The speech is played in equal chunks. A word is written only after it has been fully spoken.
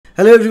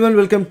Hello everyone,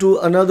 welcome to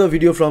another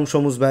video from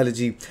Shomu's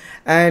Biology.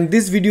 And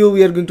this video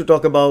we are going to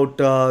talk about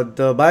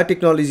the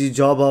biotechnology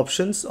job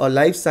options or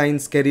life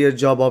science career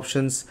job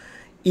options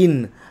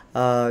in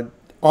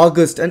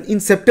August and in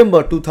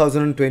September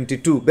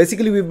 2022.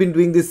 Basically we've been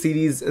doing this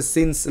series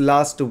since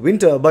last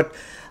winter, but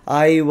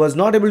I was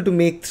not able to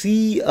make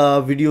three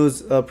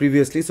videos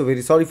previously, so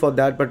very sorry for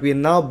that. But we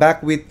are now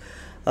back with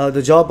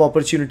the job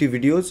opportunity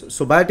videos.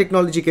 So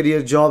biotechnology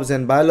career jobs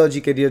and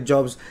biology career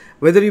jobs,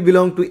 whether you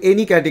belong to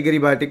any category,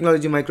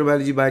 biotechnology,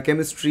 microbiology,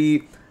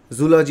 biochemistry,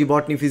 zoology,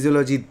 botany,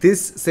 physiology,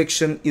 this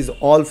section is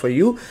all for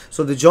you.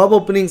 So the job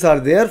openings are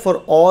there for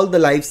all the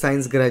life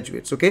science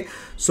graduates. Okay,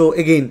 so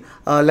again,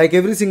 like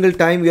every single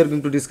time, we are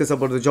going to discuss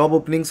about the job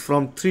openings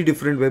from three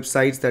different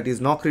websites, that is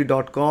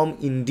Nokiacom,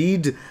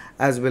 Indeed,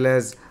 as well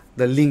as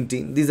the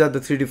LinkedIn. These are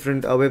the three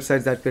different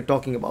websites that we're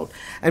talking about.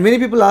 And many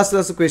people asked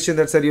us a question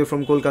that, sir, you're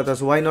from Kolkata,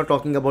 so why not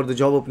talking about the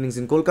job openings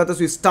in Kolkata? So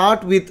we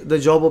start with the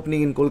job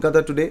opening in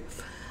Kolkata today.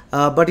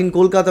 But in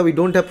Kolkata, we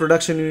don't have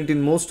production unit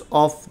in most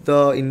of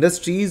the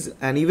industries,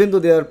 and even though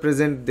they are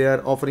present, they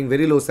are offering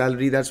very low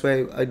salary. That's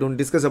why I don't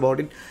discuss about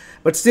it.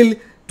 But still,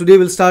 today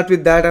we'll start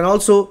with that. And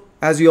also,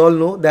 as you all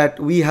know, that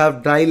we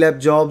have dry lab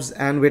jobs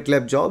and wet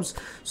lab jobs.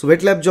 So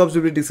wet lab jobs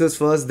will be discussed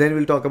first, then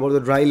we'll talk about the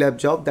dry lab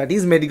job, that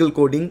is medical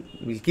coding.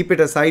 We'll keep it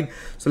aside.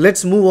 So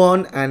let's move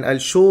on and I'll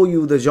show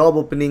you the job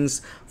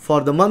openings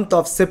for the month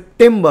of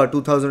September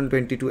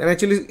 2022. And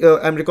actually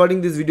I'm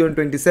recording this video on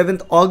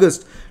 27th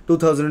August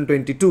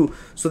 2022.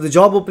 So the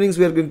job openings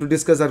we are going to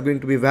discuss are going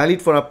to be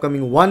valid for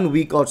upcoming 1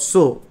 week or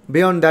so.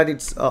 Beyond that,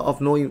 it's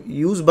of no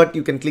use, but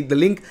you can click the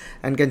link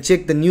and can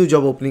check the new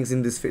job openings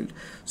in this field.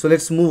 So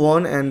let's move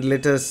on and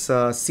let us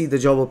see the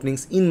job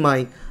openings in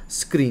my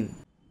screen.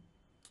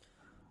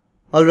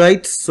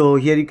 Alright, so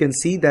here you can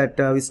see that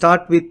we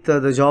start with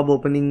the job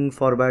opening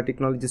for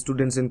biotechnology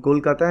students in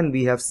Kolkata, and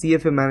we have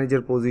CFA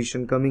manager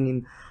position coming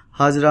in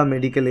Hazra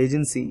Medical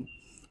Agency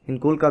in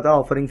Kolkata,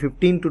 offering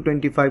 15 to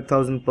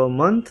 25,000 per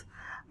month,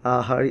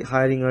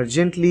 hiring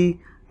urgently,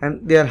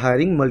 and they are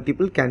hiring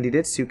multiple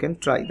candidates. You can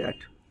try that.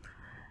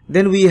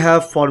 Then we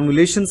have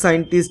formulation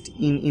scientist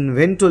in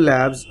Invento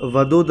Labs,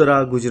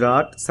 Vadodara,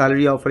 Gujarat,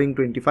 salary offering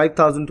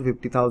 25,000 to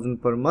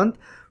 50,000 per month,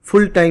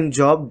 full-time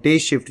job, day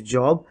shift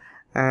job,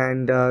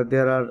 and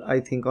there are, I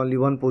think, only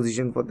one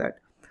position for that.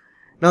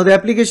 Now the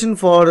application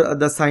for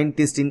the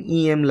scientist in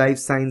EM Life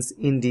Science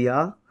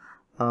India,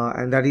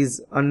 and that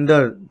is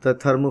under the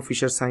Thermo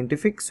Fisher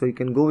Scientific, so you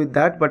can go with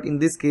that, but in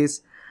this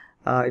case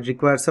it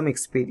requires some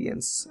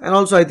experience, and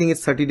also I think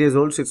it's 30 days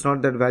old, so it's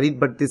not that valid.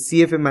 But the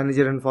CFA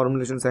manager and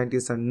formulation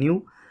scientists are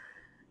new.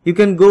 You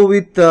can go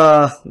with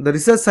the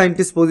research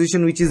scientist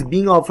position, which is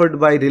being offered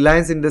by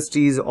Reliance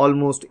Industries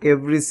almost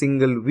every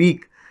single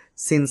week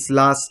since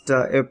last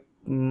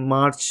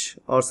March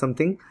or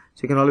something,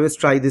 so you can always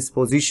try this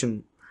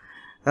position.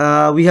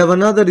 We have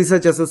another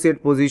research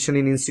associate position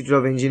in Institute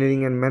of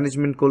Engineering and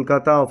Management,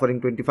 Kolkata, offering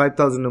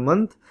 25,000 a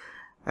month,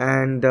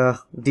 and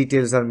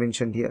details are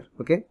mentioned here.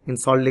 Okay, in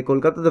Salt Lake,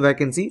 Kolkata, the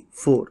vacancy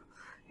 4.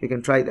 You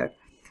can try that.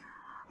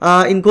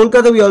 In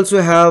Kolkata, we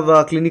also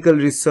have clinical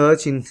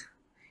research in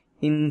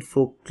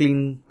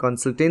InfoClean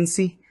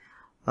Consultancy.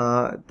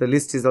 The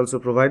list is also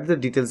provided. The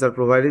details are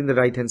provided in the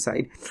right hand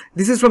side.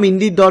 This is from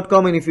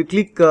Indeed.com, and if you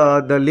click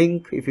the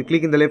link, if you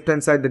click in the left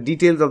hand side, the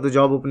details of the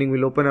job opening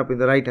will open up in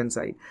the right hand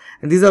side.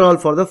 And these are all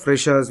for the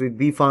freshers with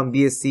B.Pharm,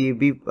 BSc,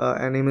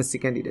 and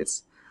MSc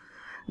candidates.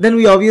 Then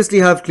we obviously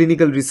have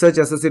clinical research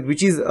associate,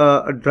 which is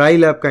a dry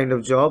lab kind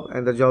of job,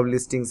 and the job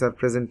listings are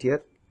present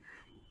here.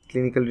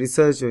 Clinical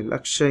research,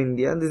 Laksha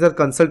India, and these are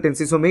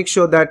consultancy. So make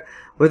sure that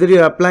whether you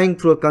are applying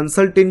through a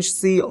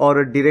consultancy or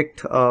a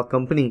direct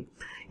company,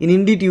 in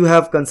Indeed you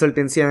have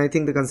consultancy, and I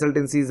think the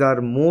consultancies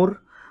are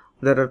more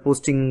that are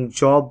posting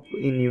job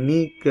in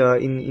unique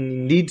in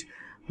Indeed.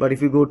 But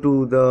if you go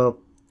to the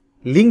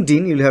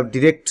LinkedIn, you'll have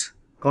direct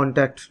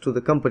contact to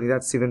the company.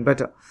 That's even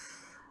better.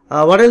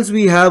 What else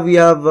we have? We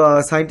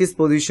have scientist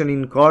position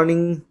in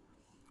Corning,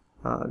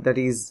 that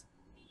is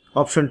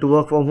option to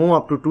work from home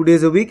up to 2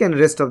 days a week, and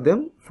rest of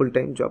them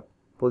full-time job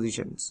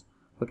positions.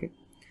 Okay.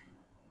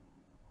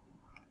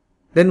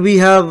 Then we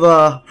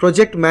have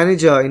project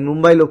manager in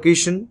Mumbai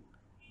location.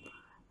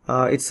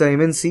 It's a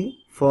MNC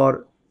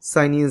for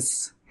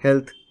Science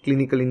Health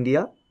Clinical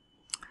India,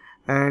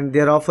 and they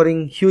are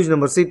offering huge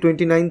numbers, say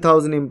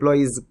 29,000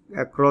 employees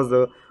across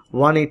the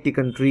 180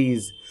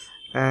 countries,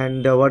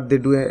 and what they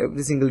do,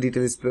 every single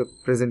detail is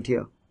present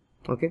here.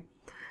 Okay.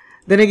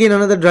 Then again,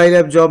 another dry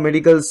lab job,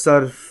 medical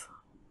serve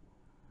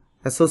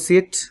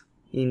associate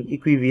in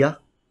Equivia,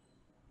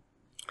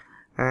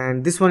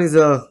 and this one is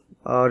a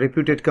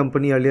reputed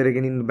company earlier,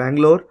 again in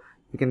Bangalore.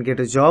 You can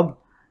get a job,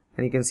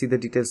 and you can see the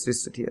details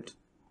listed here.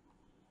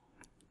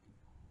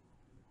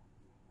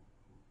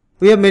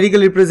 We have medical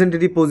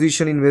representative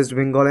position in West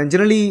Bengal, and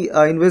generally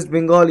in West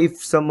Bengal,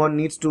 if someone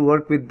needs to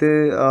work with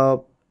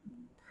the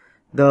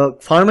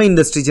pharma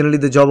industry, generally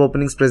the job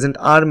openings present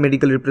are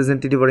medical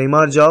representative or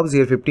MR jobs.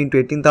 Here 15 to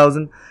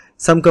 18,000.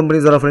 Some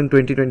companies are offering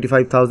 20 to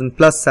 25,000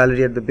 plus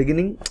salary at the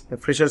beginning. The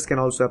freshers can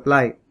also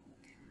apply.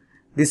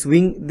 This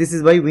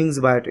is by Wings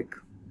Biotech.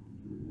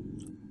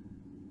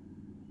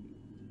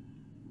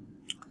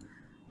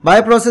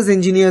 Bioprocess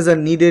engineers are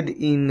needed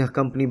in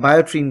company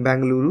Biotech in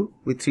Bangalore.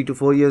 With 3 to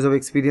 4 years of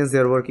experience they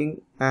are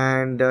working,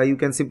 and you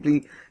can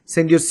simply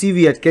send your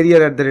CV at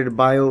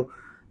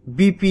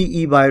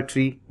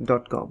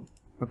career@bpebiotech.com.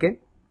 Okay.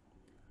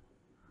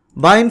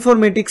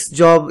 Bioinformatics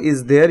job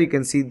is there. You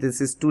can see this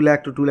is 2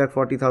 lakh to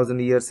 2,40,000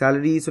 a year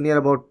salary, so near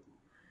about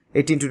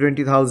 18 to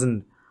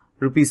 20,000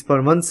 rupees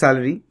per month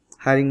salary.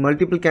 Hiring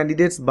multiple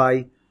candidates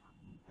by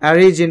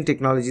Arragen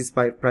Technologies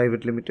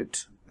Private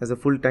Limited as a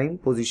full-time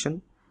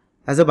position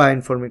as a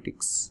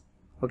bioinformatics.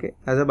 Okay,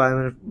 as a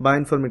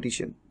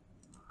bioinformatician.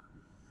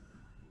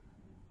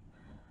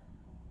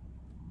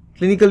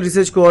 Clinical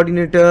Research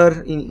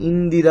Coordinator in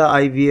Indira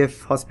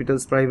IVF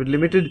Hospitals Private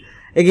Limited.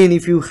 Again,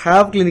 if you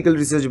have clinical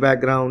research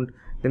background,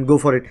 then go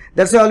for it.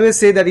 That's why I always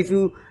say that if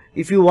you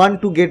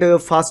want to get a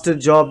faster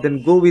job,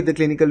 then go with the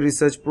clinical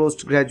research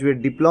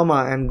postgraduate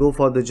diploma and go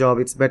for the job.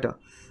 It's better.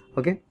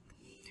 Okay.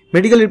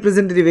 Medical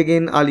representative,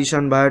 again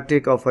Alishan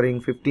Biotech,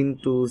 offering 15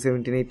 to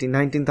 17, 18,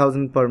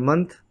 19,000 per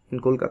month in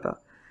Kolkata.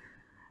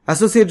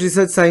 Associate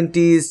Research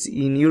Scientist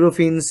in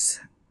Eurofins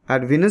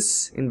at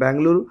Venus in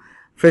Bangalore.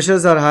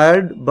 Freshers are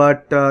hired,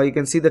 but you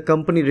can see the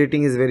company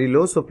rating is very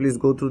low, so please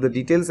go through the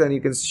details and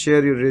you can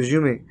share your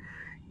resume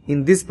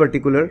in this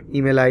particular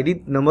email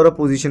ID. Number of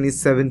position is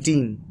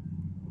 17.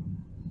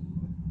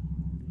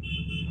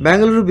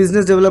 Bangalore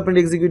Business Development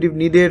Executive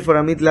needed for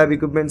Amit Lab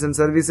Equipments and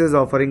Services,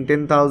 offering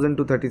 10,000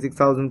 to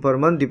 36,000 per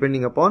month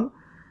depending upon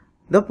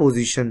the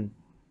position.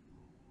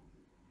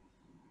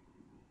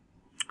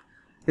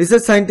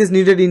 Research Scientist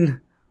needed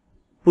in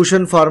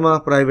Pushan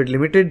Pharma Private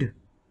Limited,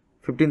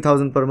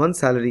 15,000 per month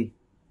salary.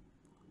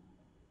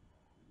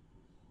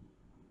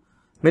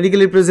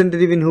 Medical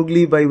representative in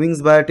Hooghly by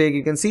Wings Biotech.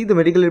 You can see the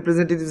medical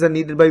representatives are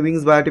needed by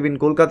Wings Biotech in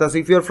Kolkata. So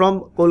if you are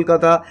from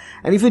Kolkata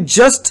and if you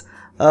just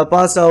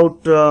passed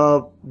out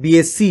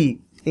BSc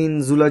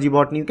in zoology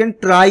botany, you can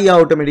try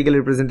out a medical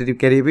representative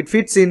career. If it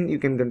fits in, you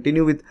can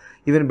continue with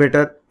even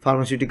better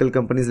pharmaceutical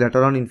companies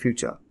later on in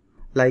future,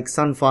 like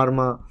Sun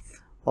Pharma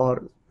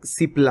or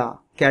Cipla,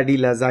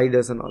 Cadila,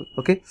 Zydus and all.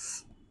 Okay.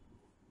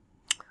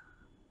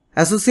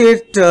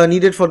 Associate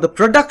needed for the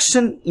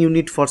production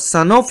unit for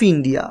Sanofi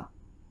India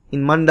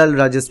in Mandal,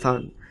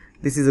 Rajasthan.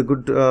 This is a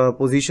good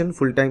position,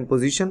 full-time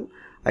position.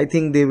 I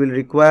think they will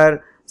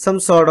require some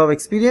sort of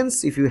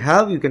experience. If you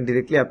have, you can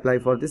directly apply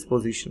for this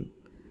position.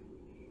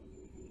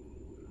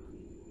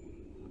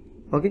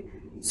 Okay,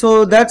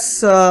 so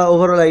that's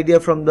overall idea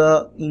from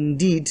the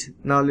Indeed.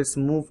 Now let's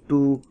move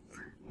to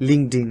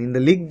LinkedIn. In the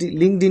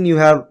LinkedIn you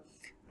have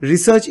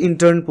research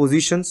intern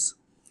positions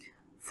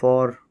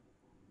for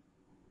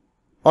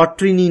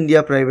Otrini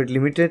India Private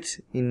Limited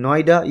in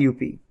Noida,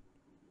 UP.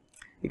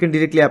 You can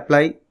directly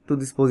apply to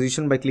this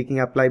position by clicking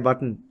apply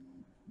button.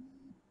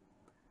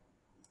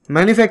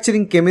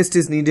 Manufacturing chemist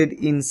is needed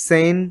in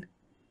Sain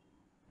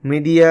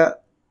Medicaments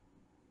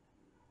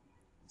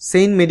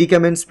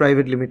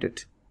Private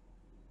Limited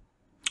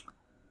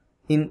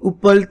in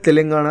Uppal,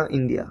 Telangana,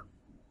 India.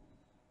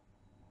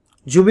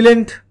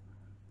 Jubilant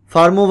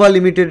Pharmova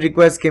Limited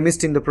requires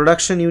chemist in the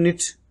production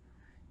unit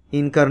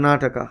in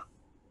Karnataka.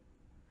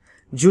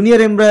 Junior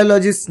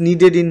embryologist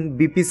needed in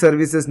BP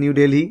Services, New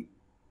Delhi.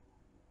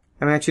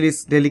 Actually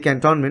it's Delhi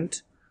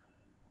Cantonment.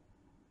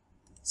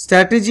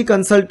 Strategy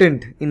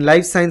consultant in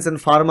life science and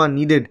pharma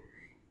needed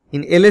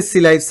in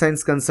LSC Life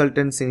Science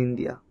Consultants in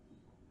India.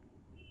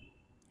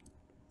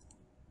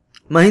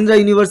 Mahindra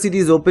University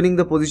is opening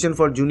the position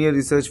for junior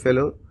research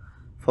fellow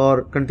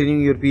for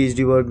continuing your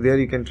PhD work there.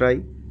 You can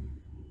try.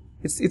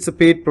 It's a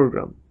paid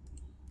program.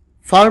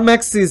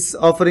 Pharmax is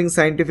offering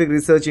scientific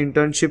research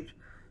internship.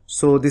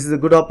 So this is a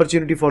good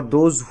opportunity for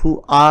those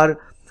who are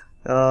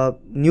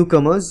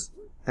newcomers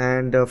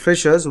and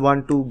freshers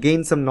want to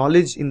gain some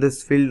knowledge in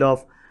this field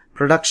of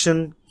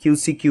production,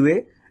 QC,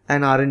 QA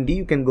and R&D.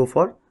 You can go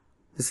for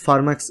this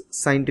Pharmax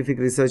scientific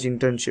research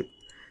internship.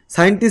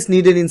 Scientists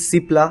needed in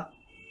Cipla.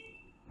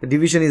 The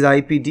division is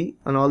IPD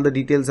and all the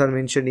details are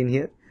mentioned in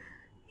here.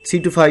 3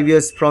 to 5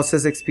 years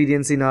process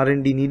experience in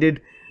R&D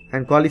needed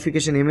and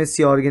qualification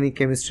MSc organic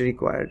chemistry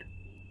required.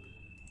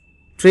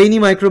 Trainee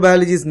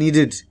microbiology is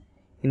needed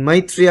in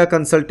Maitreya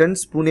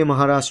Consultants, Pune,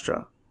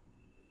 Maharashtra.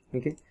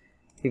 Okay.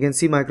 You can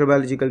see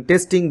microbiological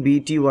testing,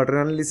 BT,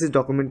 water analysis,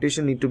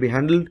 documentation need to be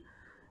handled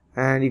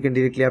and you can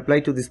directly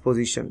apply to this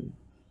position.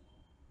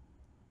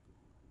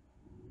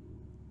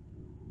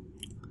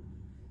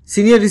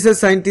 Senior Research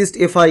Scientist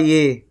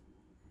FIA,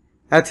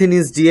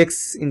 Athenis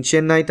DX in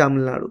Chennai,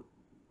 Tamil Nadu.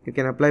 You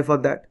can apply for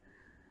that.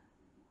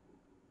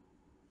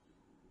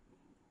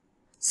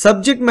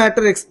 Subject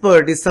matter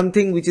expert is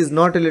something which is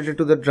not related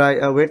to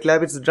the wet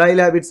lab. It's dry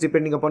lab. It's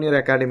depending upon your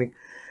academic.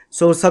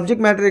 So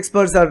subject matter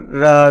experts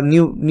are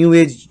new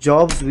age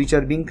jobs which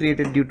are being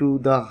created due to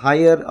the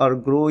higher or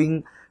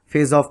growing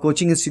phase of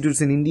coaching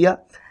institutes in India,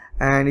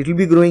 and it will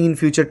be growing in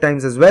future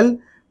times as well,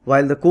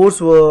 while the course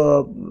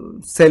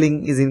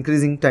selling is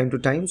increasing time to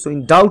time. So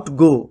in Doubt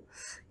Go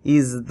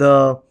is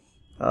the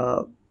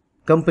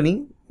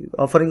company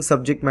offering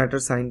subject matter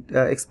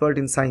expert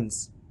in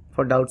science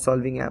for doubt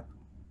solving app.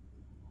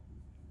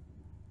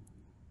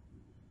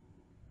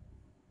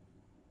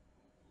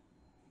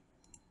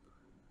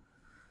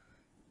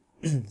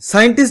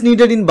 Scientists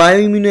needed in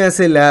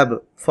bioimmunoassay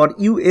lab for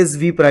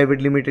USV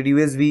Private Limited.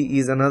 USV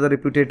is another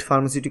reputed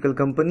pharmaceutical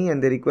company,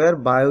 and they require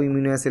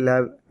bioimmunoassay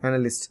lab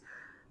analysts.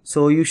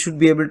 So you should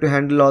be able to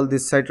handle all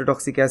this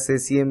cytotoxic assay,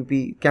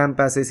 CMP, CAMP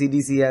assay,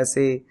 CDC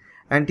assay,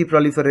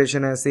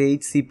 anti-proliferation assay,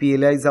 HCP,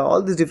 ELISA,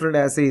 all these different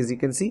assays. You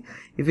can see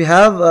if you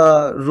have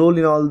a role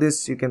in all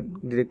this, you can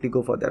directly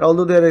go for that.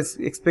 Although they are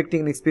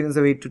expecting an experience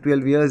of 8 to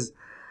 12 years,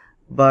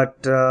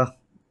 but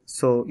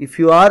so if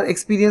you are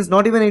experienced,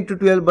 not even 8 to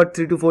 12 but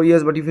 3 to 4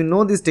 years, but if you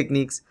know these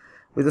techniques,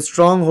 with a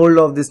strong hold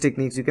of these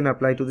techniques, you can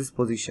apply to this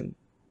position.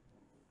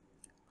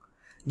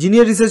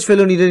 Junior Research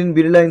Fellow needed in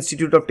Birla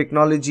Institute of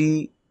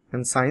Technology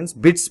and Science,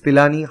 BITS,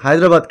 Pilani,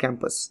 Hyderabad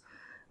campus.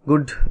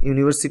 Good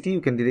university,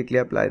 you can directly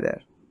apply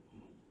there.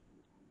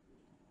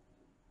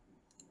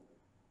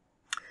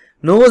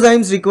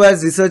 Novozymes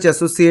requires Research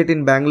Associate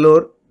in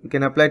Bangalore. You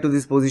can apply to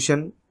this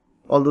position,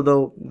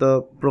 although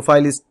the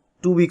profile is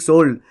 2 weeks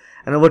old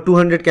and over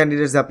 200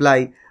 candidates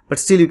apply, but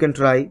still you can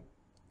try.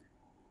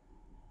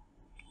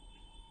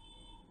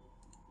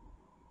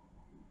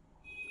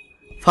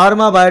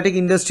 Pharma Biotech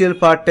Industrial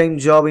part-time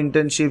job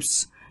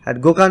internships at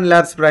Gokan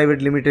Labs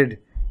Private Limited.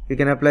 You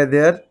can apply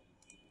there,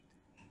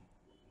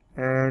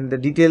 and the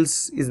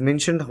details is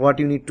mentioned what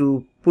you need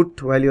to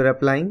put while you are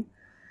applying.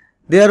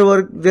 Their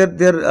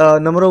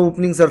number of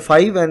openings are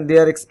 5, and they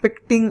are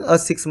expecting a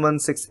 6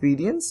 months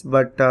experience,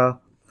 but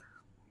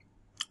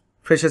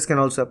freshers can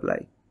also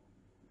apply.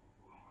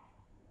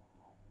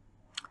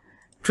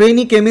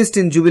 Trainee chemist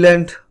in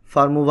Jubilant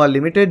Pharmova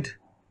Limited.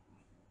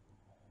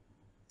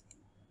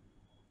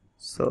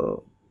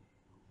 So,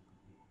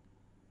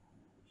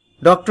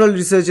 doctoral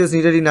researchers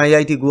needed in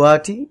IIT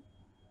Guwahati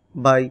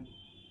by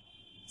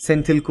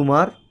Senthil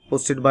Kumar,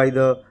 posted by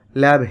the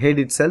lab head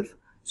itself.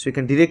 So you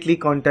can directly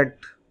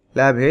contact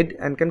lab head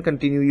and can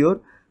continue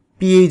your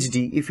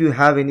PhD if you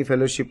have any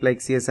fellowship like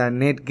CSR,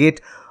 NET, GATE,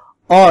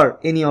 or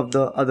any of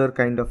the other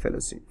kind of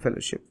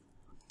fellowship.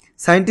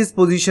 Scientist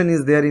position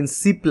is there in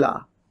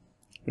CIPLA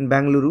in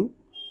Bangalore,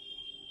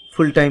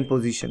 full-time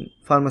position,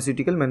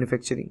 pharmaceutical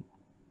manufacturing.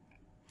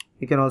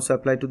 You can also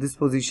apply to this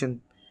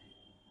position.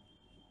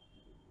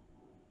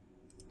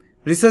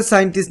 Research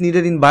scientist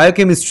needed in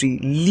biochemistry,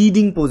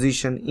 leading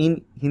position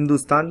in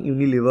Hindustan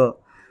Unilever,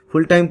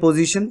 full-time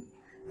position.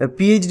 A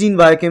PhD in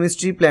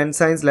biochemistry, plant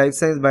science, life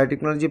science,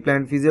 biotechnology,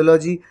 plant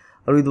physiology,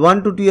 or with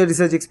 1 to 2 year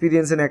research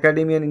experience in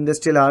academia and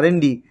industrial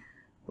R&D,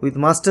 with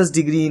master's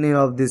degree in any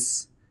of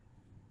this,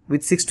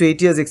 with 6 to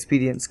 8 years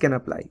experience can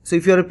apply. So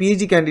if you are a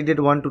PhD candidate,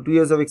 1 to 2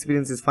 years of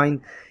experience is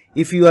fine.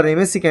 If you are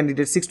MSc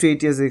candidate, 6 to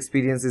 8 years of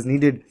experience is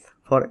needed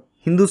for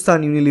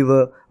Hindustan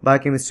Unilever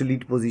biochemistry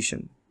lead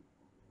position.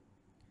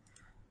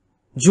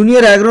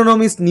 Junior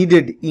agronomist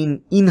needed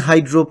in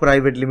InHydro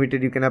Private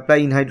Limited. You can apply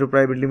InHydro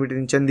Private Limited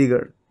in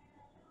Chandigarh.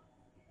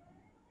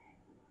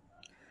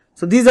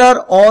 So these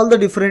are all the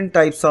different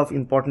types of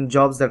important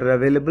jobs that are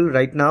available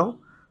right now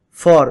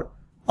for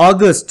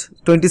August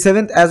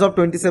 27th. As of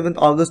 27th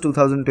August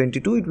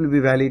 2022, it will be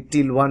valid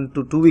till 1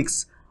 to 2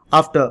 weeks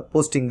after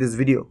posting this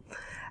video.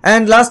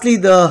 And lastly,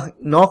 the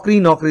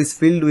Naukri is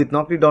filled with,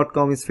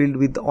 Naukri.com is filled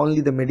with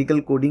only the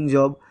medical coding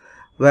job,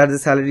 where the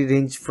salary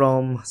range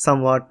from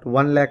somewhat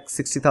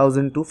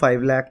 1,60,000 to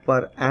 5 lakh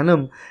per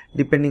annum,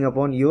 depending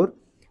upon your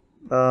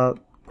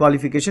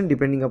qualification,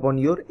 depending upon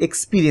your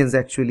experience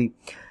actually.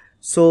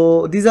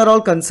 So these are all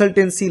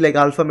consultancy like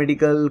Alpha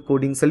Medical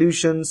Coding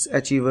Solutions,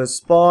 Achiever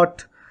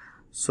Spot,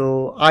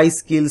 so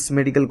iSkills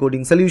Medical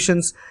Coding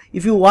Solutions.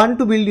 If you want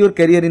to build your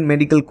career in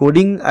medical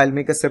coding, I'll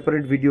make a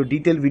separate video,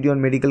 detailed video on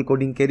medical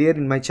coding career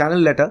in my channel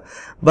later.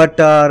 But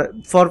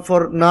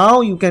for now,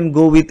 you can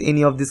go with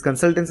any of these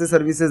consultancy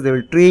services. They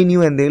will train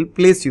you and they will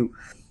place you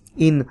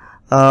in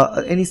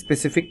any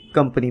specific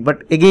company.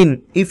 But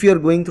again, if you are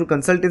going through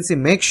consultancy,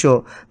 make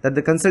sure that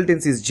the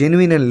consultancy is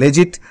genuine and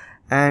legit.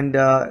 And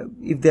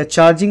if they are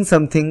charging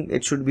something,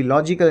 it should be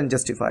logical and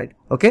justified.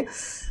 Okay.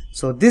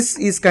 So this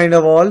is kind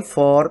of all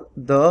for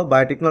the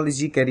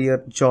biotechnology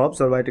career jobs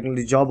or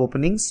biotechnology job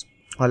openings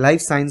or life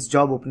science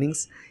job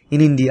openings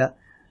in India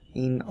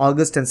in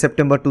August and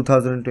September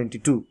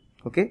 2022.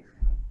 Okay.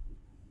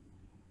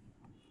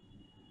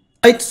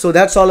 Right. So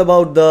that's all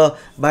about the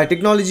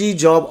biotechnology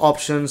job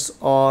options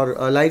or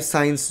life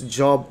science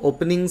job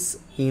openings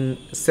in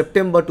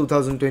September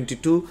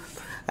 2022.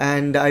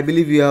 And I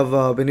believe you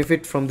have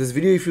benefit from this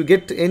video. If you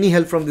get any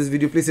help from this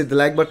video, please hit the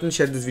like button,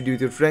 share this video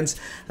with your friends,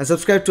 and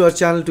subscribe to our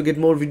channel to get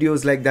more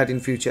videos like that in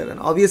future. And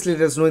obviously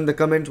let us know in the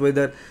comment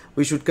whether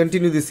we should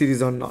continue this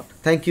series or not.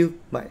 Thank you.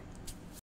 Bye.